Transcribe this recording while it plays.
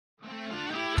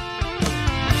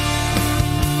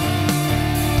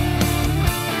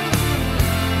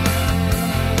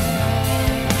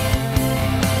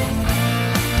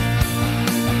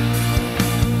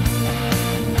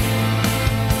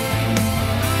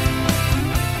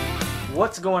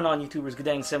What's going on, YouTubers?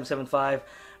 Guddang 775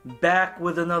 back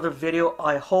with another video.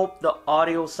 I hope the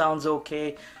audio sounds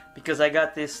okay because I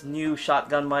got this new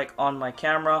shotgun mic on my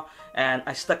camera and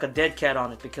I stuck a dead cat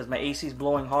on it because my AC is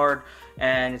blowing hard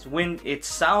and it's wind. It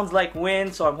sounds like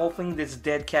wind, so I'm hoping this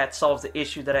dead cat solves the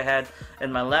issue that I had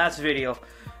in my last video.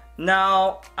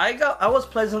 Now, I was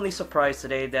pleasantly surprised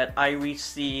today that I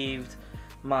received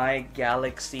my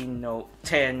Galaxy Note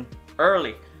 10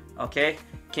 early. Okay,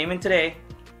 came in today.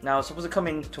 Now it's supposed to come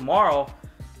in tomorrow,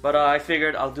 but I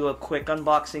figured I'll do a quick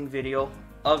unboxing video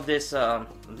of this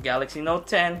Galaxy Note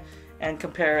 10 and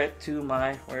compare it to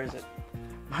my, where is it?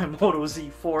 My Moto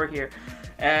Z4 here.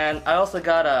 And I also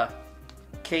got a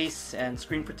case and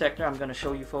screen protector I'm going to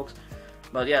show you folks.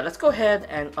 But yeah, let's go ahead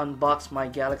and unbox my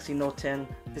Galaxy Note 10.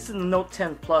 This is the Note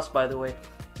 10 Plus, by the way.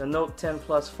 The Note 10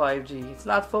 Plus 5G. It's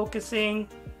not focusing.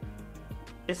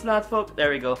 It's not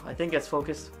there we go. I think it's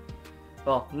focused.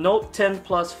 Well, Note 10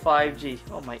 Plus 5G.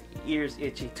 Oh, my ears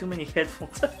itchy. Too many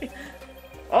headphones.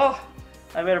 Oh,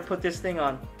 I better put this thing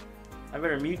on. I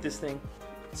better mute this thing.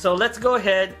 So let's go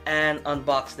ahead and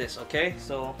unbox this, okay?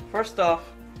 So first off,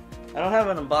 I don't have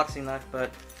an unboxing knife,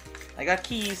 but I got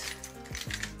keys.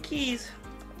 Keys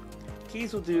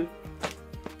will do.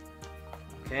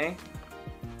 Okay.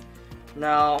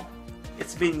 Now,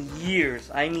 it's been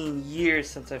years. I mean years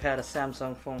since I've had a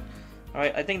Samsung phone.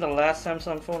 Alright, I think the last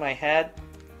Samsung phone I had,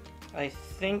 I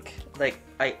think like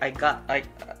I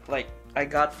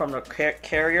got from the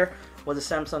carrier was a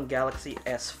Samsung Galaxy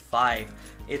S5.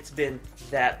 It's been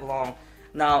that long.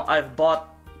 Now I've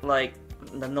bought like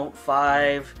the Note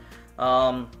 5,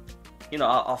 you know,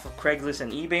 off of Craigslist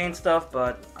and eBay and stuff,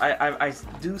 but I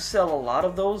do sell a lot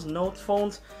of those Note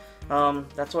phones.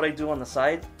 That's what I do on the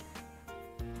side.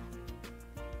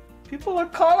 People are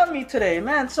calling me today,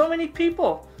 man. So many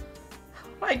people.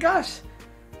 My gosh.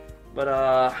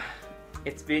 But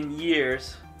it's been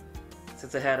years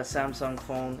since I had a Samsung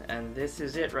phone, and this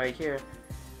is it right here.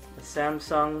 The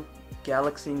Samsung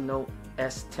Galaxy Note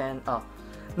S10. Oh,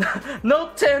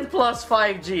 Note 10 Plus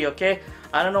 5G, okay?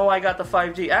 I don't know why I got the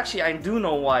 5G. Actually, I do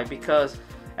know why, because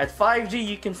at 5G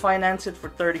you can finance it for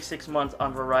 36 months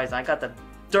on Verizon. I got the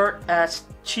dirt ass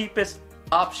cheapest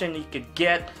option you could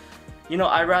get. You know,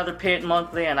 I'd rather pay it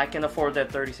monthly, and I can afford that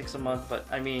 36 a month. But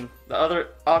I mean, the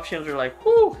other options are like,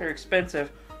 whoo, they're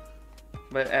expensive.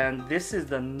 But and this is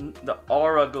the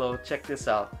Aura Glow. Check this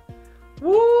out.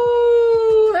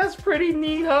 Woo, that's pretty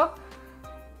neat, huh?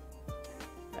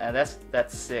 And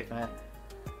that's sick, man.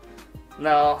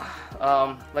 Now,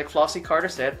 like Flossie Carter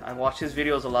said, I watch his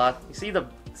videos a lot. You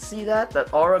see that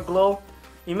Aura Glow?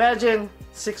 Imagine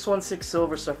 616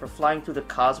 Silver Surfer flying through the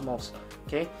cosmos.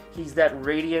 Okay, he's that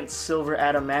radiant silver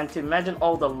adamantium. Imagine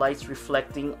all the lights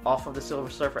reflecting off of the Silver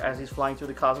Surfer as he's flying through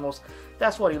the cosmos.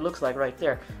 That's what he looks like right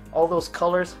there. All those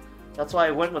colors. That's why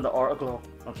I went with the Aura Glow.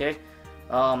 Okay,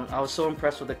 I was so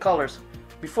impressed with the colors.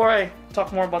 Before I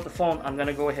talk more about the phone, I'm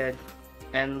gonna go ahead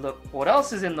and look what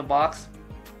else is in the box.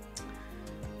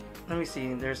 Let me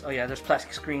see. There's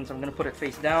plastic screens. I'm gonna put it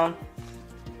face down.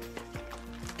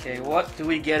 Okay, what do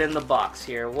we get in the box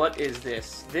here? What is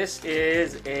this? This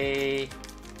is a...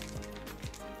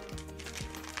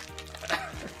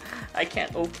 I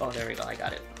can't open... Oh, there we go. I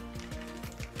got it.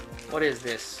 What is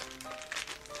this?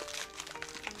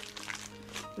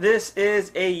 This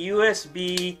is a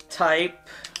USB Type-C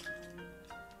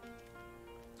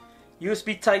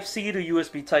to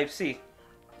USB Type-C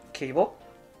cable.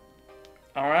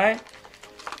 Alright.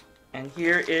 And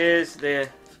here is the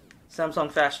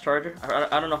Samsung fast charger.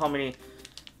 I don't know how many.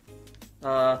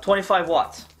 25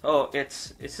 watts. Oh,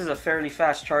 this is a fairly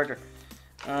fast charger.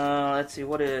 Let's see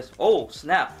what it is. Oh,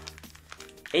 snap!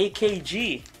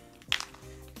 AKG.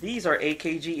 These are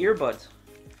AKG earbuds.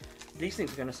 These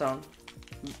things are gonna sound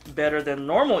better than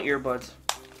normal earbuds.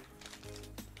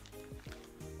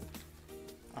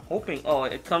 I'm hoping. Oh,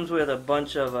 it comes with a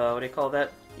bunch of what do you call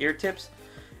that? Ear tips.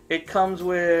 It comes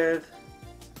with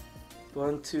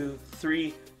 1, 2,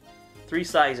 3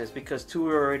 sizes because 2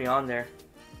 are already on there.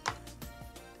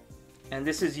 And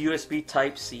this is USB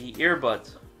Type-C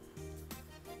earbuds.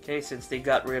 Okay, since they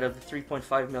got rid of the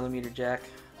 3.5mm jack.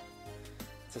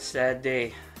 It's a sad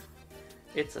day.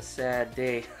 It's a sad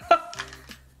day.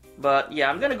 But yeah,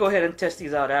 I'm gonna go ahead and test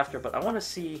these out after, but I want to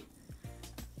see.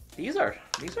 These are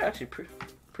actually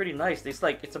pretty nice.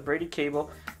 It's a braided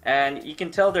cable, and you can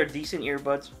tell they're decent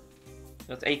earbuds.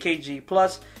 It's AKG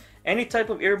plus. Any type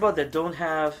of earbud that don't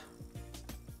have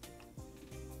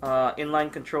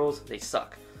inline controls, they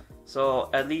suck. So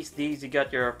at least these, you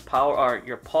got your power or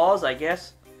your pause, I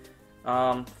guess,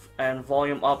 and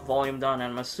volume up, volume down.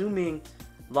 And I'm assuming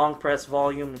long press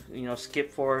volume, you know, skip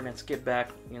forward and skip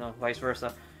back, you know, vice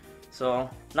versa. So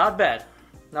not bad,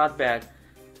 not bad.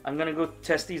 I'm gonna go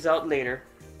test these out later.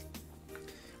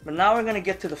 But now we're gonna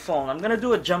get to the phone. I'm gonna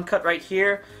do a jump cut right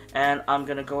here, and I'm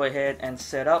gonna go ahead and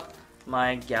set up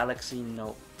my Galaxy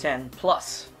Note 10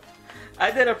 Plus.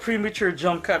 I did a premature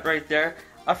jump cut right there.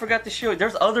 I forgot to show you.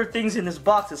 There's other things in this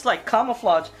box. It's like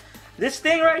camouflage. This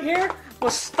thing right here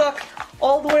was stuck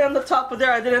all the way on the top of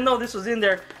there. I didn't know this was in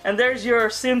there. And there's your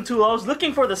SIM tool. I was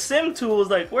looking for the SIM tool. I was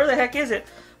like, where the heck is it?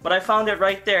 But I found it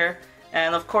right there.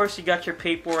 And of course you got your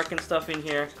paperwork and stuff in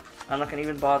here. I'm not gonna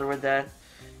even bother with that.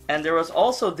 And there was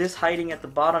also this hiding at the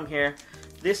bottom here.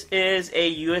 This is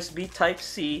a USB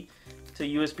Type-C to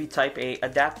USB Type-A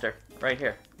adapter right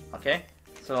here. Okay?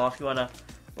 So if you wanna,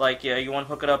 like, you wanna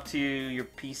hook it up to your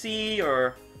PC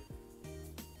or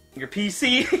your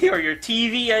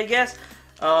TV, I guess,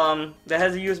 that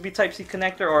has a USB Type-C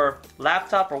connector, or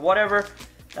laptop or whatever.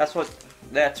 That's what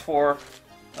that's for.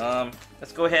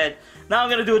 Let's go ahead. Now I'm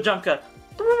gonna do a jump cut.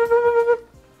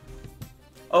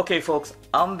 Okay, folks,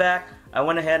 I'm back. I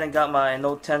went ahead and got my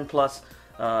Note 10 Plus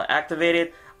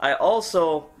activated. I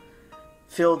also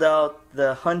filled out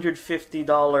the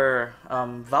 $150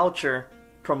 voucher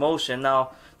promotion.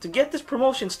 Now, to get this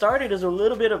promotion started is a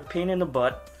little bit of a pain in the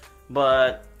butt,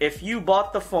 but if you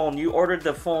bought the phone, you ordered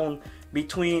the phone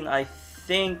between, I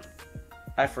think,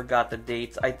 I forgot the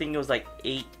dates, I think it was like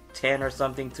 8:10 or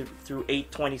something through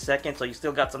 8:22, so you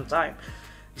still got some time.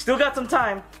 You still got some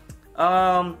time.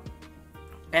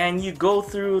 And you go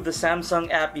through the Samsung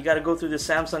app. You got to go through the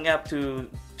Samsung app to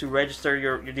register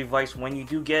your device when you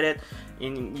do get it.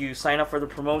 And you sign up for the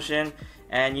promotion,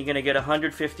 and you're gonna get a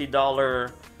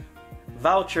 $150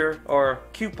 voucher or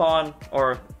coupon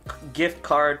or gift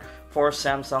card for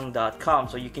Samsung.com.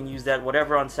 So you can use that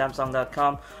whatever on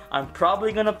Samsung.com. I'm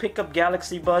probably gonna pick up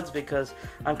Galaxy Buds because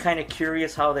I'm kind of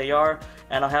curious how they are,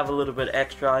 and I'll have a little bit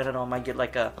extra. I don't know, I might get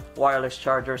like a wireless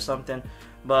charger or something.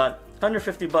 But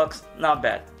 $150, not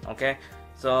bad. Okay,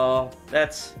 so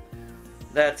that's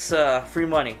free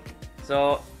money.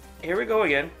 So here we go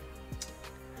again.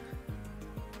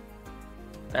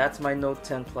 That's my Note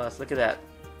 10 Plus. Look at that.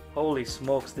 Holy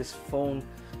smokes, this phone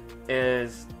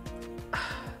is,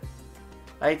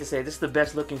 I hate to say it, this is the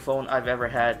best looking phone I've ever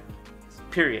had.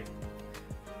 Period.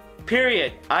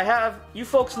 Period. You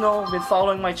folks know, been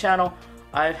following my channel,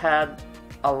 I've had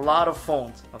a lot of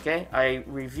phones. Okay, I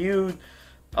reviewed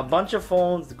a bunch of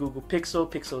phones, the Google Pixel,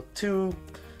 Pixel 2.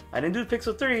 I didn't do the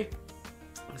Pixel 3.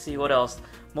 Let's see what else.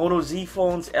 Moto Z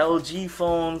phones, LG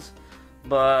phones,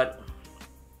 but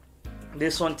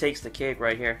this one takes the cake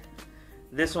right here.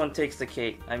 This one takes the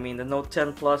cake. I mean, the Note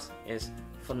 10 Plus is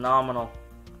phenomenal.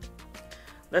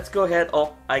 Let's go ahead.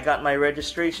 Oh, I got my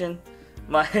registration.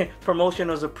 My promotion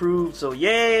was approved, so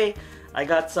yay! I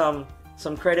got some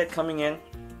credit coming in.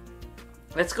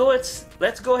 Let's go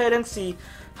ahead and see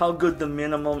how good the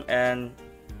minimum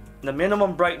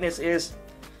brightness is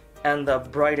and the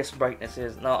brightest brightness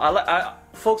is. Now,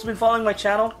 folks been following my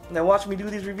channel and they watch me do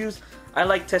these reviews. I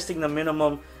like testing the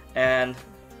minimum and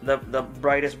the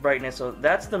brightest brightness. So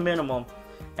that's the minimum,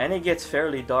 and it gets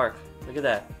fairly dark. Look at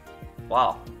that.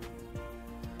 Wow.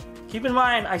 Keep in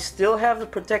mind, I still have the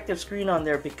protective screen on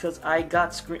there because I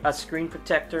got a screen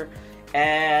protector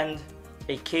and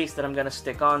a case that I'm gonna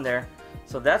stick on there.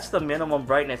 So that's the minimum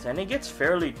brightness, and it gets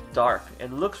fairly dark.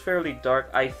 It looks fairly dark.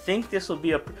 I think this will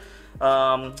be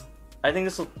I think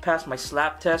this will pass my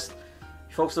slap test.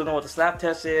 If folks don't know what the slap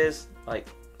test is, like,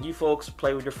 you folks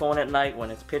play with your phone at night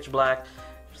when it's pitch black,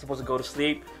 you're supposed to go to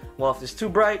sleep. Well, if it's too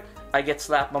bright, I get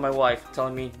slapped by my wife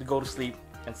telling me to go to sleep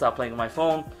and stop playing with my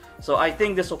phone. So I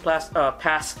think this will pass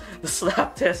the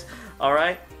slap test. All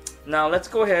right, now let's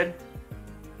go ahead.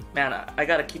 Man, I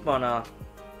gotta keep on.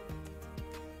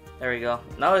 There we go.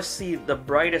 Now let's see the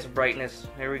brightest brightness.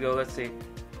 Here we go. Let's see.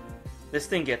 This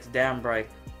thing gets damn bright.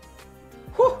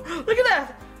 Whew, look at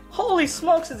that! Holy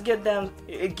smokes!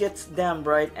 It gets damn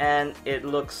bright, and it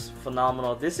looks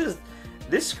phenomenal. This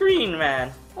screen,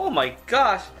 man. Oh my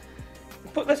gosh!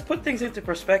 Let's put things into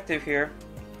perspective here.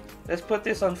 Let's put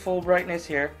this on full brightness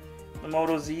here. The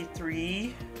Moto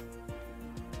Z3,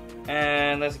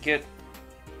 and let's get.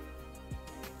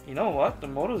 You know what? The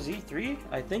Moto Z3.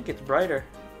 I think it's brighter.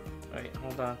 Wait,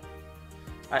 hold on.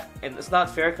 And it's not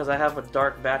fair because I have a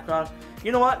dark background.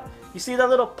 You know what? You see that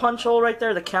little punch hole right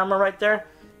there, the camera right there?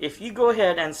 If you go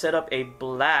ahead and set up a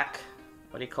black,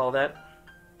 what do you call that?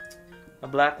 A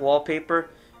black wallpaper,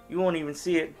 you won't even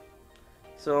see it.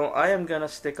 So I am gonna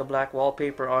stick a black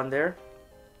wallpaper on there.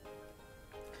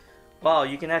 Wow,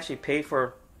 you can actually pay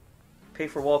for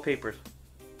wallpapers.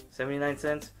 79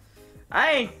 cents.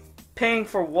 I ain't paying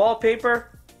for wallpaper.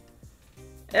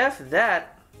 F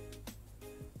that.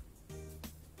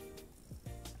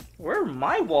 Where are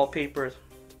my wallpapers?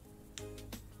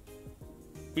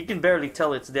 You can barely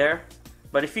tell it's there.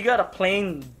 But if you got a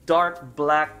plain dark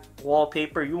black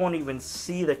wallpaper, you won't even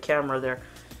see the camera there.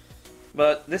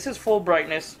 But this is full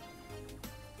brightness.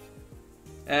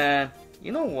 And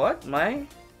you know what? My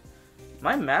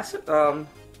massive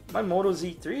my Moto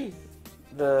Z3,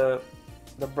 the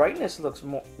brightness looks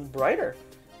brighter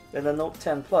than the Note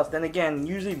 10 Plus. Then again,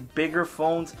 usually bigger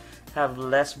phones have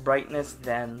less brightness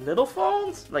than little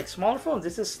phones, like smaller phones.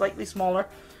 This is slightly smaller.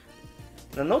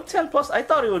 The Note 10 Plus, I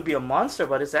thought it would be a monster,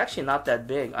 but it's actually not that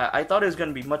big. I thought it was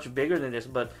going to be much bigger than this,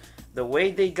 but the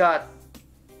way they got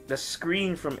the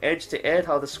screen from edge to edge,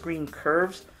 how the screen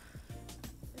curves,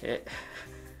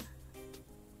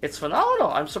 it's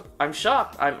phenomenal. I'm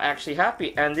shocked. I'm actually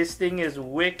happy, and this thing is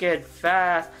wicked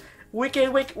fast,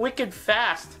 wicked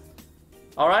fast.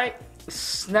 All right,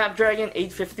 Snapdragon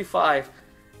 855,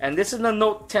 and this is the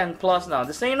Note 10 Plus now.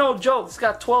 This ain't no joke. It's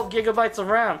got 12 gigabytes of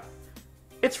RAM.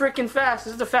 It's freaking fast.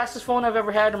 This is the fastest phone I've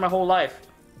ever had in my whole life.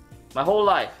 My whole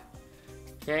life.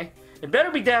 Okay? It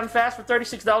better be damn fast for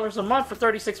 $36 a month for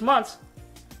 36 months.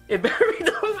 It better be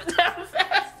damn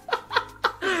fast.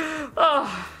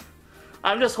 Oh,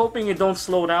 I'm just hoping it don't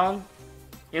slow down.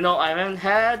 You know, I haven't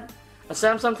had a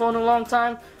Samsung phone in a long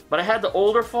time, but I had the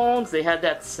older phones. They had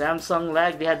that Samsung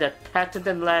lag. They had that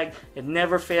patented lag. It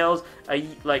never fails.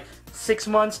 Like 6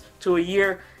 months to a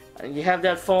year, and you have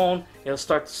that phone, it'll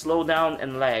start to slow down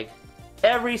and lag.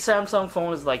 Every Samsung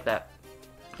phone is like that.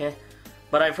 Okay,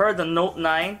 but I've heard the Note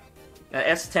 9,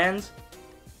 S10s,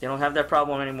 they don't have that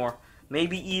problem anymore.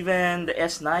 Maybe even the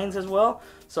S9s as well.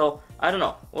 So I don't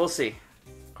know. We'll see.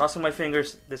 Crossing my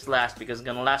fingers this lasts, because it's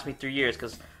gonna last me 3 years.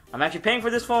 Because I'm actually paying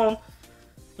for this phone,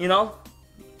 you know,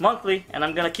 monthly, and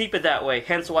I'm gonna keep it that way.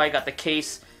 Hence why I got the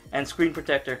case and screen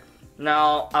protector.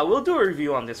 Now, I will do a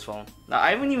review on this phone. Now,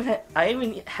 I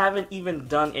haven't even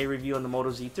done a review on the Moto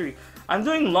Z3. I'm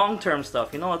doing long-term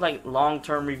stuff, you know, like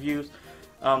long-term reviews.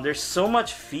 There's so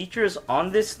much features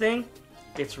on this thing,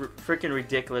 it's freaking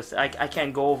ridiculous. I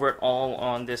can't go over it all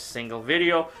on this single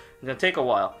video. It's gonna take a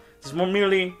while. This is more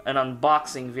merely an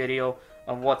unboxing video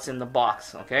of what's in the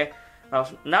box, okay?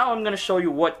 Now I'm gonna show you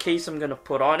what case I'm gonna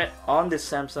put on it, on this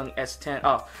Samsung S10.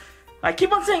 Oh, I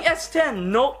keep on saying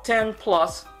S10, Note 10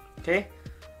 Plus. Okay,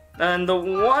 and the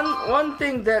one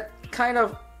thing that kind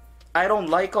of I don't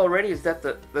like already is that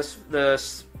the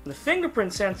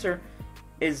fingerprint sensor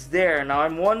is there. Now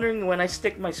I'm wondering, when I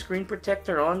stick my screen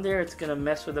protector on there, it's gonna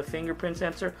mess with the fingerprint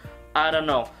sensor. I don't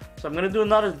know. So I'm gonna do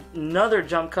another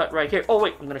jump cut right here. Oh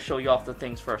wait, I'm gonna show you off the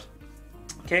things first.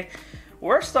 Okay,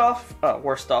 first off,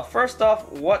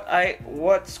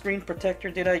 what screen protector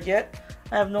did I get?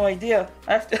 I have no idea.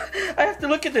 I have to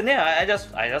look at the name. I just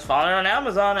found it on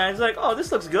Amazon, and I was like, oh, this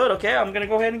looks good. Okay, I'm gonna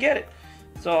go ahead and get it.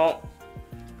 So,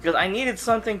 because I needed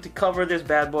something to cover this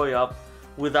bad boy up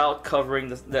without covering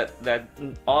that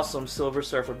awesome Silver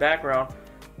Surfer background.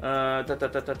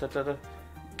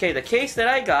 Okay, the case that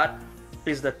I got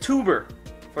is the tuber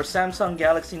for Samsung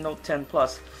Galaxy Note 10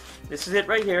 Plus. This is it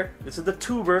right here. This is the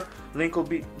tuber. Link will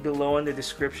be below in the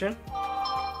description.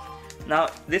 Now,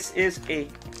 this is a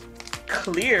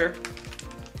clear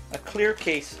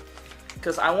case,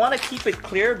 because I want to keep it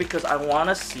clear, because I want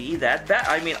to see that back.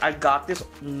 I mean, I got this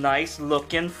nice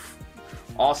looking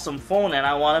awesome phone, and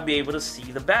I want to be able to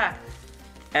see the back,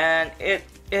 and it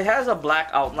has a black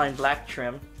outline, black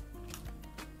trim.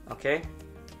 Okay,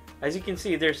 as you can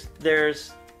see, there's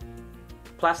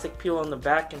plastic peel on the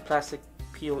back and plastic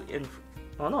peel in.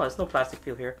 Oh no, there's no plastic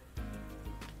peel here.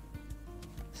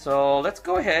 So let's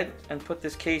go ahead and put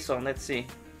this case on. Let's see.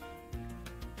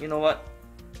 You know what?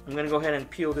 I'm gonna go ahead and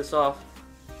peel this off.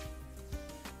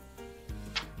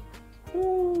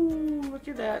 Ooh, look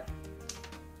at that.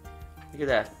 Look at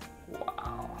that.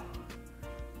 Wow.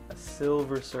 A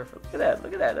Silver Surfer. Look at that.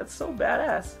 Look at that. That's so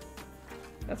badass.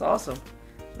 That's awesome.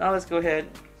 Now let's go ahead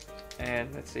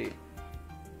and let's see.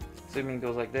 Assuming it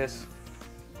goes like this.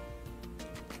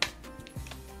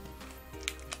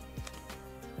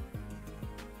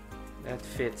 That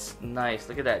fits nice.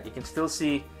 Look at that. You can still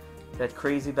see that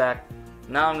crazy back.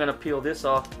 Now I'm gonna peel this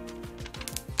off,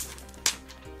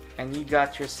 and you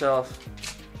got yourself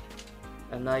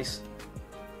a nice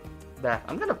back.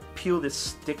 I'm gonna peel this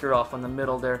sticker off on the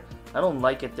middle there. I don't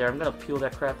like it there. I'm gonna peel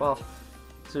that crap off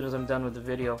as soon as I'm done with the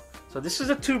video. So this is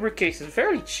a tuber case. It's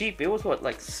fairly cheap. It was what,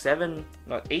 like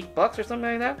 $8 or something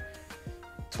like that.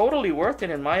 Totally worth it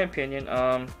in my opinion.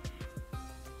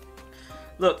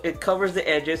 Look, it covers the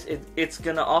edges. It's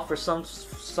gonna offer some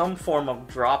form of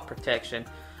drop protection.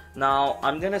 Now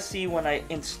I'm gonna see when I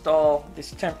install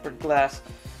this tempered glass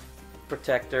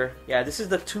protector. Yeah, this is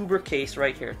the tuber case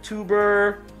right here.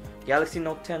 Tuber Galaxy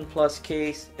Note 10 Plus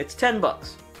case. It's $10.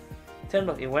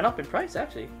 $10. It went up in price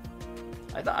actually.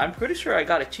 I'm pretty sure I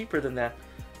got it cheaper than that.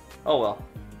 Oh well.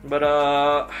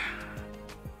 But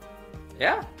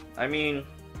yeah. I mean,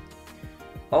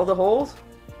 all the holes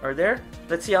are there.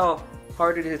 Let's see how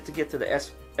hard it is to get to the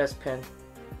S Pen.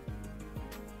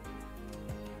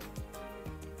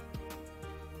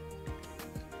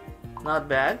 Not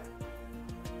bad.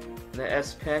 The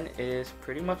S Pen is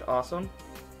pretty much awesome.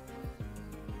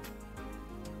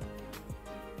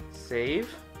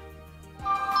 Save.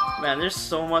 Man, there's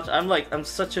so much. I'm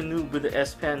such a noob with the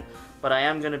S Pen, but I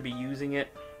am gonna be using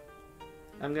it.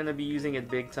 I'm gonna be using it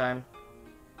big time.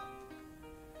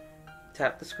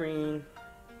 Tap the screen.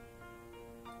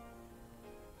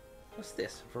 What's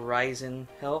this? Verizon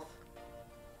Health.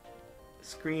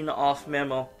 Screen off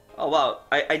memo. Oh wow,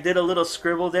 I did a little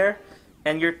scribble there,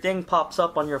 and your thing pops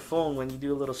up on your phone when you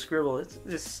do a little scribble. It's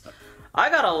just, I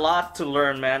got a lot to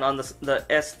learn, man, on the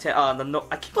S10. The Note.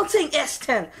 I keep on saying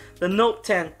S10. The Note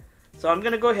 10. So I'm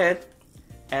gonna go ahead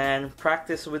and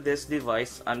practice with this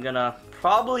device. I'm gonna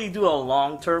probably do a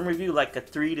long-term review, like a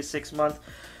 3 to 6 month.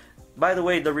 By the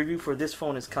way, the review for this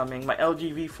phone is coming. My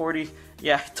LG V40,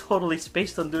 yeah, I totally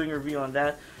spaced on doing a review on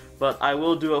that. But I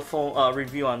will do a full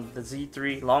review on the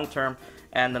Z3 long-term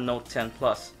and the Note 10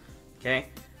 Plus. Okay.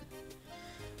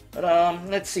 But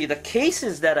let's see, the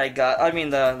cases that I got. I mean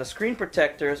the screen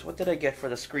protectors. What did I get for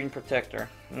the screen protector?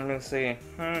 Let me see.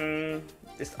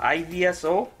 This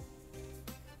IVSO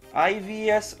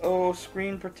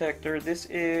screen protector. This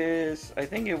is, I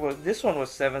think this one was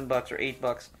 $7 or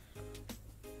 $8.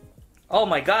 Oh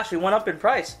my gosh, it went up in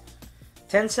price.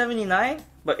 $10.79,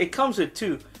 but it comes with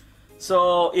two.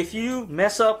 So if you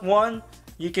mess up one,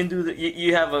 you can do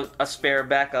you have a spare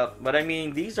backup. But I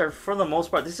mean, these are, for the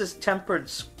most part, this is tempered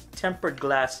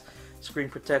glass screen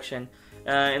protection.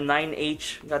 And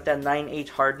 9H, got that 9H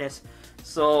hardness.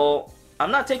 So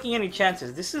I'm not taking any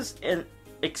chances. This is an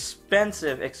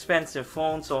expensive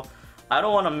phone, so I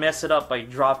don't want to mess it up by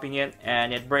dropping it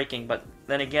and it breaking. But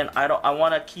then again, I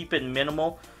want to keep it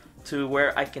minimal to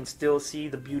where I can still see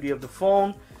the beauty of the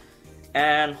phone,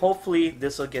 and hopefully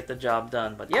this will get the job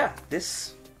done. But yeah,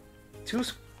 this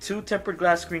two tempered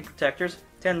glass screen protectors,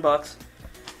 $10.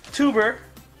 Tuber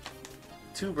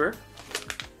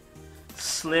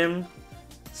slim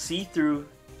see-through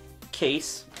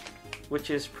case, which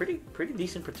is pretty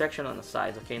decent protection on the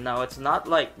sides. Okay, now it's not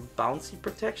like bouncy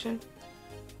protection,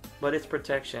 but it's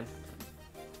protection.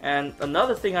 And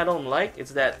another thing I don't like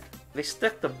is that they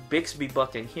stuck the Bixby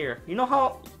button here. You know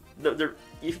how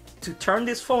to turn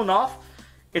this phone off,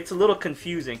 it's a little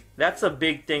confusing. That's a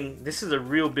big thing. This is a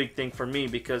real big thing for me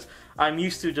because I'm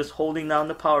used to just holding down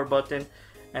the power button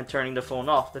and turning the phone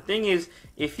off. The thing is,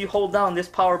 if you hold down this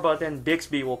power button,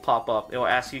 Bixby will pop up. It will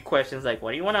ask you questions like,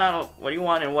 what do you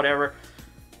want, and whatever.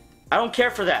 I don't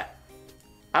care for that.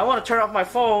 I want to turn off my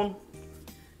phone.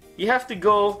 You have to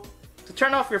go, to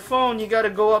turn off your phone, you gotta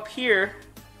go up here.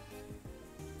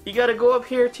 You gotta go up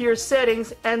here to your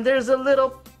settings, and there's a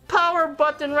little power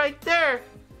button right there.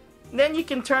 Then you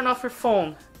can turn off your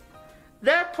phone.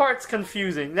 That part's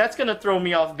confusing. That's gonna throw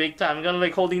me off big time. I'm gonna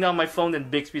like holding down my phone, and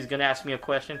Bixby's gonna ask me a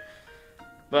question.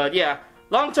 But yeah,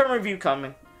 long-term review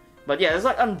coming. But yeah, it's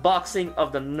like unboxing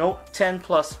of the Note 10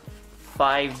 Plus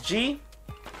 5G.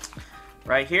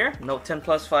 Right here, Note 10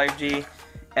 Plus 5G.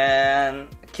 And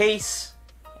case.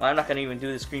 Well, I'm not gonna even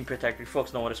do the screen protector. You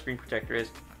folks know what a screen protector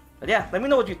is. But yeah, let me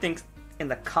know what you think in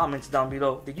the comments down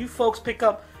below. Did you folks pick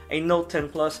up a Note 10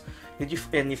 Plus?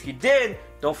 And if you did,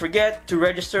 don't forget to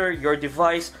register your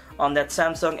device on that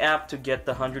Samsung app to get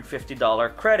the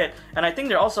 $150 credit. And I think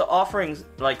they're also offering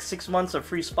like 6 months of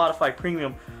free Spotify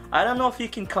Premium. I don't know if you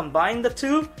can combine the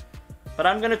two, but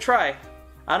I'm gonna try.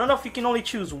 I don't know if you can only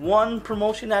choose one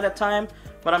promotion at a time,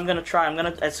 but I'm gonna try.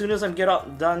 As soon as I'm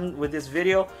done with this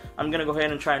video, I'm gonna go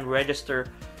ahead and try and register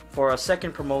for a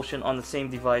second promotion on the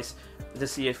same device to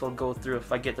see if it'll go through,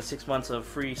 if I get the 6 months of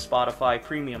free Spotify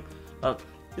Premium.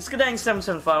 This is Guddang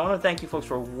 775. I want to thank you folks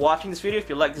for watching this video. If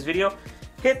you like this video,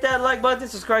 hit that like button,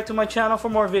 subscribe to my channel for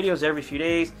more videos every few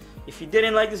days. If you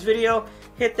didn't like this video,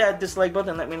 hit that dislike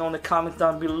button and let me know in the comments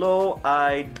down below.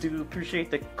 I do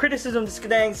appreciate the criticism. This is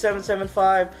Guddang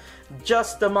 775,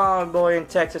 just a mom boy in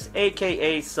Texas,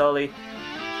 aka Sully.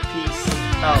 Peace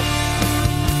out.